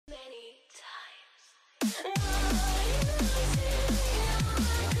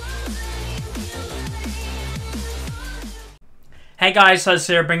Hey guys, Huzz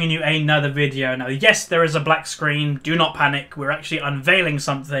here, bringing you another video. Now, yes, there is a black screen. Do not panic. We're actually unveiling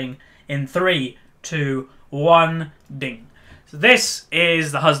something in 3, 2, 1, ding. So this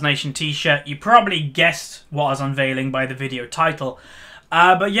is the HuzzyGames T-shirt. You probably guessed what I was unveiling by the video title.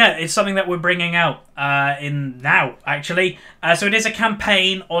 But yeah, it's something that we're bringing out in now, actually. So it is a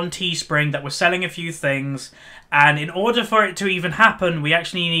campaign on Teespring that we're selling a few things. And in order for it to even happen, we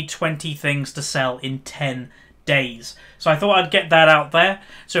actually need 20 things to sell in 10 days. So I thought I'd get that out there.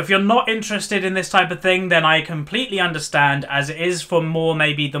 So if you're not interested in this type of thing, then I completely understand, as it is for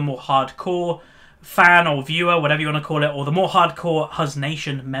maybe the more hardcore fan or viewer, whatever you want to call it, or the more hardcore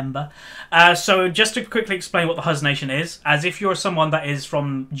HuzzyNation member. So just to quickly explain what the HuzzyNation is, as if you're someone that is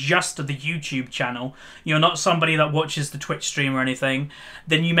from just the YouTube channel, you're not somebody that watches the Twitch stream or anything,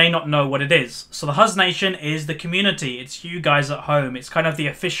 then you may not know what it is. So the HuzzyNation is the community. It's you guys at home. It's kind of the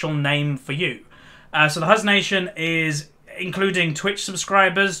official name for you. So the HuzzyNation is including Twitch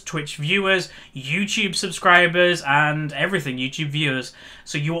subscribers, Twitch viewers, YouTube subscribers, and everything, YouTube viewers.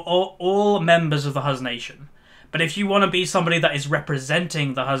 So you're all members of the HuzzyNation. But if you want to be somebody that is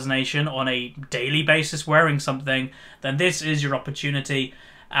representing the HuzzyNation on a daily basis wearing something, then this is your opportunity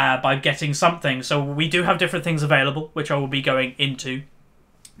by getting something. So we do have different things available, which I will be going into.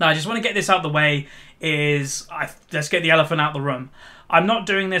 Now, I just want to get this out of the way, let's get the elephant out of the room. I'm not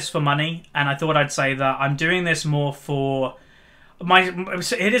doing this for money, and I thought I'd say that I'm doing this more for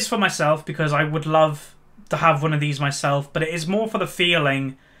it is for myself, because I would love to have one of these myself, but it is more for the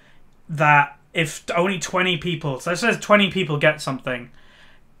feeling that if only 20 people, so it says 20 people get something,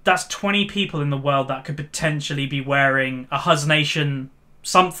 that's 20 people in the world that could potentially be wearing a HuzzyNation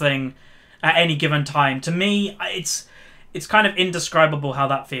something at any given time. To me, it's kind of indescribable how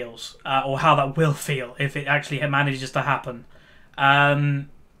that feels, or how that will feel if it actually manages to happen.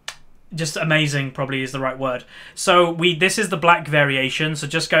 Just amazing probably is the right word. So this is the black variation, so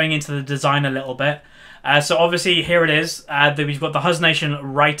just going into the design a little bit. So obviously here it is, we've got the HuzzyNation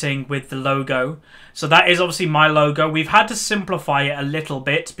writing with the logo. So that is obviously my logo. We've had to simplify it a little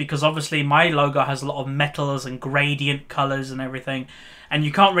bit because obviously my logo has a lot of metals and gradient colours and everything. And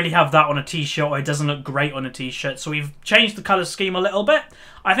you can't really have that on a t-shirt, or it doesn't look great on a t-shirt. So we've changed the colour scheme a little bit.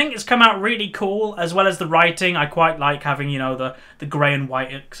 I think it's come out really cool, as well as the writing. I quite like having, you know, the grey and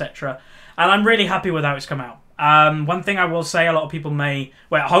white, etc. And I'm really happy with how it's come out. One thing I will say, a lot of people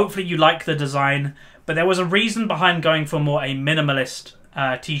hopefully you like the design, but there was a reason behind going for more a minimalist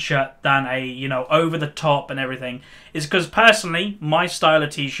t-shirt than a, you know, over the top and everything, is because personally my style of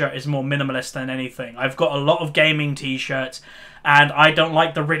t-shirt is more minimalist than anything. I've got a lot of gaming t-shirts, and I don't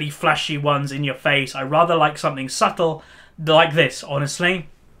like the really flashy ones in your face. I rather like something subtle like this, honestly.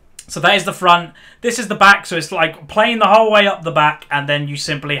 So that is the front. This is the back, so it's like plain the whole way up the back, and then you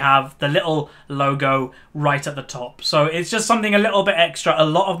simply have the little logo right at the top. So it's just something a little bit extra. A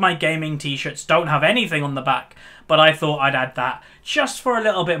lot of my gaming t-shirts don't have anything on the back, but I thought I'd add that just for a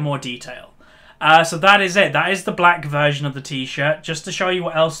little bit more detail. So that is it. That is the black version of the t-shirt, just to show you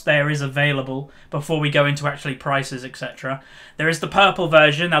what else there is available before we go into actually prices, etc. There is the purple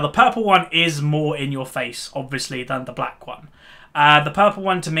version. Now, the purple one is more in your face, obviously, than the black one. The purple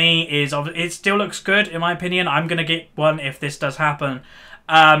one, to me, it still looks good, in my opinion. I'm going to get one if this does happen.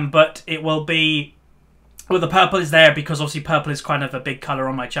 But it will be... Well, the purple is there because, obviously, purple is kind of a big colour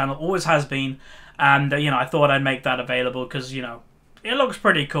on my channel. Always has been. And, you know, I thought I'd make that available because, you know, it looks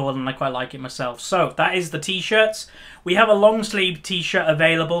pretty cool and I quite like it myself. So that is the t-shirts. We have a long sleeve t-shirt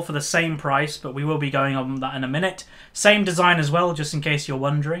available for the same price, but we will be going on that in a minute. Same design as well, just in case you're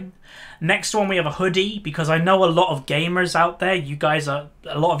wondering. Next one, we have a hoodie, because I know a lot of gamers out there.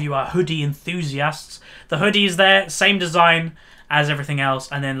 A lot of you are hoodie enthusiasts. The hoodie is there, same design as everything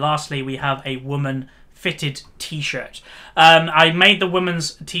else. And then lastly, we have a woman fitted t-shirt. I made the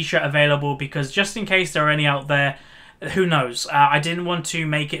woman's t-shirt available because just in case there are any out there, who knows? I didn't want to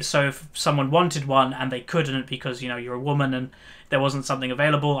make it so if someone wanted one and they couldn't because, you know, you're a woman and there wasn't something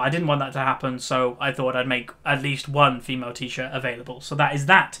available. I didn't want that to happen, so I thought I'd make at least one female t-shirt available. So that is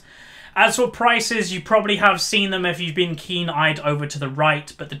that. As for prices, you probably have seen them if you've been keen-eyed over to the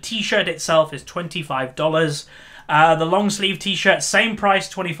right, but the t-shirt itself is $25. The long sleeve t-shirt, same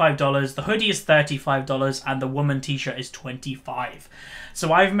price, $25. The hoodie is $35, and the woman t-shirt is $25.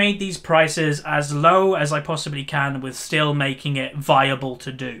 So I've made these prices as low as I possibly can, with still making it viable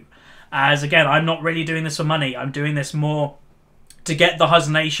to do. As again, I'm not really doing this for money. I'm doing this more to get the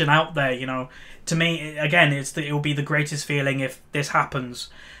HuzzyNation out there. You know, to me, again, it will be the greatest feeling if this happens.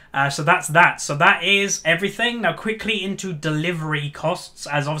 So that's that. So that is everything. Now quickly into delivery costs,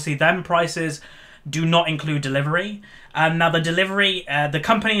 as obviously them prices do not include delivery. Now the delivery, the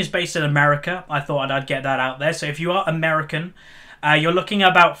company is based in America. I thought I'd get that out there. So if you are American, you're looking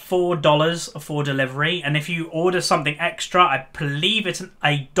at about $4 for delivery, and if you order something extra, I believe it's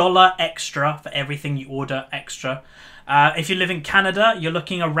 $1 extra for everything you order extra. If you live in Canada, you're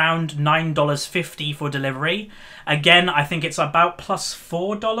looking around $9.50 for delivery. Again, I think it's about plus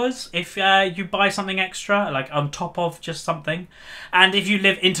 $4 if you buy something extra, like on top of just something. And if you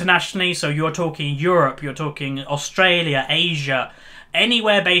live internationally, so you're talking Europe, you're talking Australia, Asia,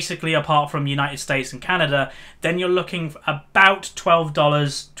 anywhere basically apart from United States and Canada, then you're looking for about $12,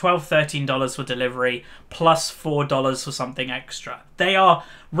 $13 for delivery, plus $4 for something extra. They are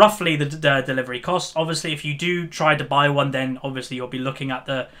roughly the delivery costs. Obviously, if you do try to buy one, then obviously you'll be looking at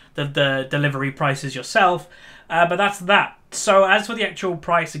the delivery prices yourself. But that's that. So as for the actual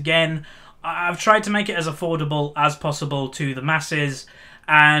price, again, I've tried to make it as affordable as possible to the masses.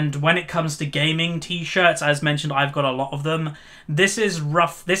 And when it comes to gaming t-shirts, as mentioned, I've got a lot of them. This is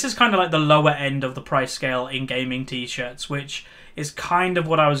rough. This is kind of like the lower end of the price scale in gaming t-shirts, which is kind of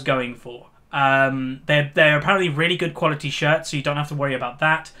what I was going for. They're apparently really good quality shirts, so you don't have to worry about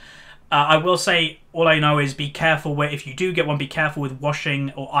that. I will say, all I know is be careful if you do get one, be careful with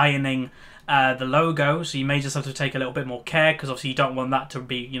washing or ironing the logo. So you may just have to take a little bit more care, because obviously you don't want that to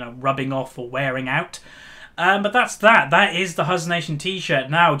be, you know, rubbing off or wearing out. But that's that. That is the HuzzyNation t-shirt.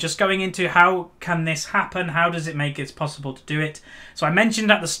 Now, just going into how can this happen? How does it make it possible to do it? So I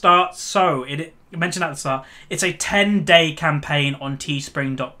mentioned at the start, it's a 10-day campaign on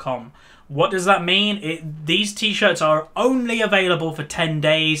teespring.com. What does that mean? These t-shirts are only available for 10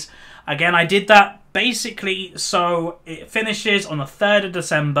 days. Again, I did that basically so it finishes on the 3rd of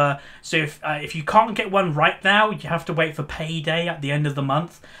December. So if you can't get one right now, you have to wait for payday at the end of the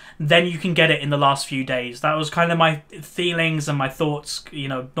month. Then you can get it in the last few days. That was kind of my feelings and my thoughts, you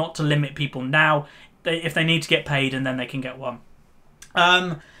know, not to limit people now if they need to get paid, and then they can get one.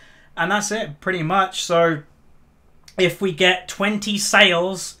 And that's it, pretty much. So if we get 20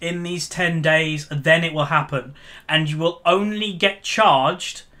 sales in these 10 days, then it will happen. And you will only get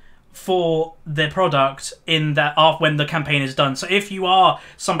charged for the product in that when the campaign is done. So if you are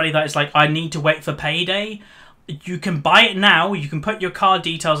somebody that is like, I need to wait for payday, you can buy it now. You can put your card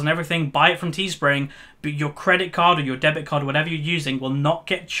details and everything, buy it from Teespring, but your credit card or your debit card or whatever you're using will not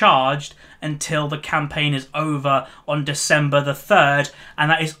get charged until the campaign is over on December the 3rd, and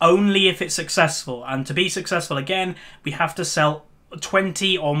that is only if it's successful. And to be successful, again, we have to sell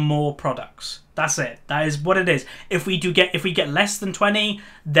 20 or more products. That's it. That is what it is. If we get less than 20,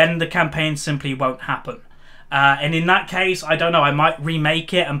 then the campaign simply won't happen. And in that case, I don't know, I might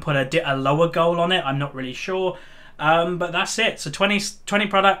remake it and put a lower goal on it. I'm not really sure. But that's it. So 20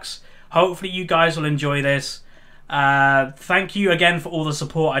 products. Hopefully you guys will enjoy this. Thank you again for all the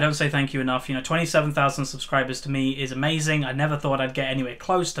support. I don't say thank you enough. You know, 27,000 subscribers to me is amazing. I never thought I'd get anywhere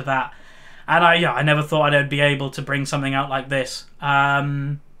close to that. And I never thought I'd be able to bring something out like this.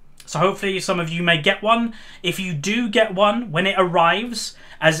 So hopefully some of you may get one. If you do get one, when it arrives,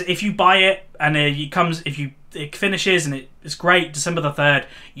 as if you buy it and it finishes and it's great, December the 3rd,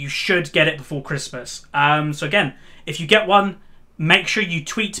 you should get it before Christmas. So again, if you get one, make sure you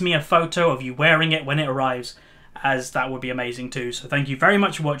tweet me a photo of you wearing it when it arrives, as that would be amazing too. So thank you very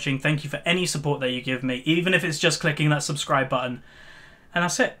much for watching. Thank you for any support that you give me, even if it's just clicking that subscribe button. And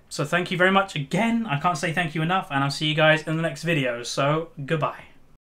that's it. So thank you very much again. I can't say thank you enough, and I'll see you guys in the next video. So goodbye.